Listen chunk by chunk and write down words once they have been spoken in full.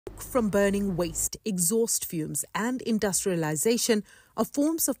From burning waste, exhaust fumes and industrialization are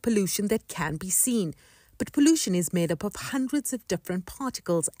forms of pollution that can be seen. But pollution is made up of hundreds of different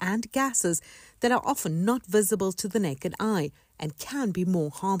particles and gases that are often not visible to the naked eye and can be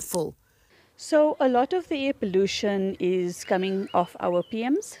more harmful. So a lot of the air pollution is coming off our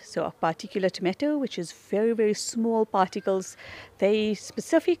PMs, so our particulate matter, which is very, very small particles. They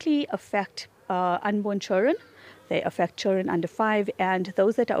specifically affect unborn children. They affect children under 5 and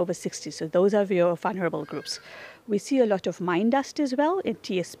those that are over 60. So those are your vulnerable groups. We see a lot of mine dust as well in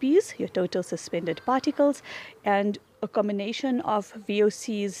TSPs, your total suspended particles, and a combination of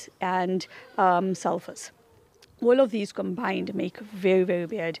VOCs and sulfurs. All of these combined make very, very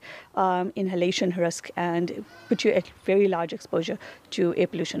bad inhalation risk and put you at very large exposure to air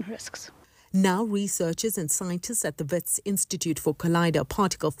pollution risks. Now, researchers and scientists at the WITS Institute for Collider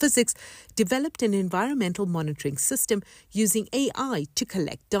Particle Physics developed an environmental monitoring system using AI to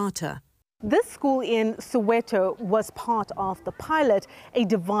collect data. This school in Soweto was part of the pilot. A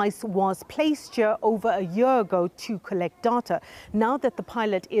device was placed here over a year ago to collect data. Now that the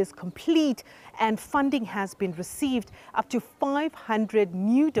pilot is complete and funding has been received, up to 500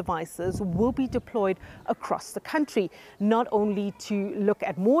 new devices will be deployed across the country, not only to look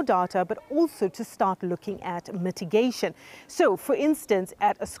at more data, but also to start looking at mitigation. So, for instance,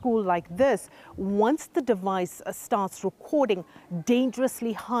 at a school like this, once the device starts recording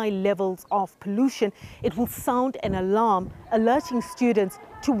dangerously high levels of pollution, it will sound an alarm, alerting students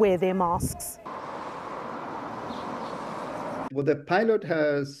to wear their masks. What the pilot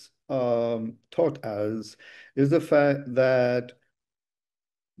has taught us is the fact that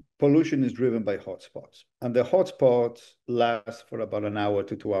pollution is driven by hotspots, and the hotspots last for about an hour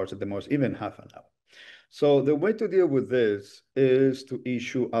to 2 hours at the most, even half an hour. So the way to deal with this is to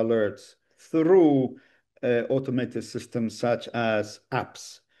issue alerts through automated systems such as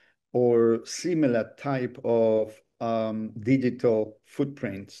apps or similar type of digital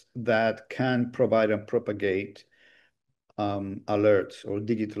footprints that can provide and propagate alerts or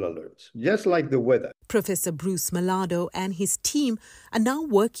digital alerts, just like the weather. Professor Bruce Malado and his team are now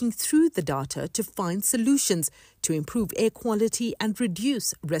working through the data to find solutions to improve air quality and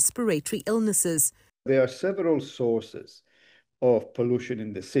reduce respiratory illnesses. There are several sources of pollution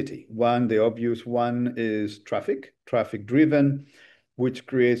in the city. One, the obvious one, is traffic driven, which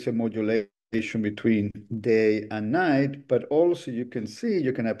creates a modulation between day and night. But also you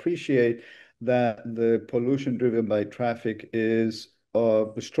can appreciate that the pollution driven by traffic is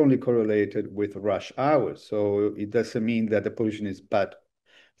strongly correlated with rush hours. So it doesn't mean that the pollution is bad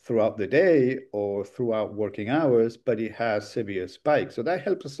throughout the day or throughout working hours, but it has severe spikes. So that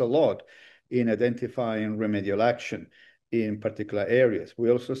helps us a lot in identifying remedial action in particular areas.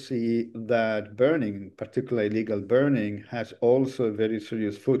 We also see that burning, particularly illegal burning, has also a very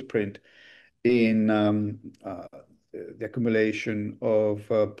serious footprint in the accumulation of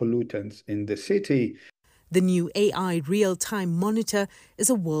pollutants in the city. The new AI real-time monitor is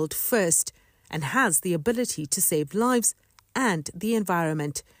a world first and has the ability to save lives and the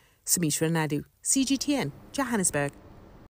environment. Sumitra Naidu, CGTN, Johannesburg.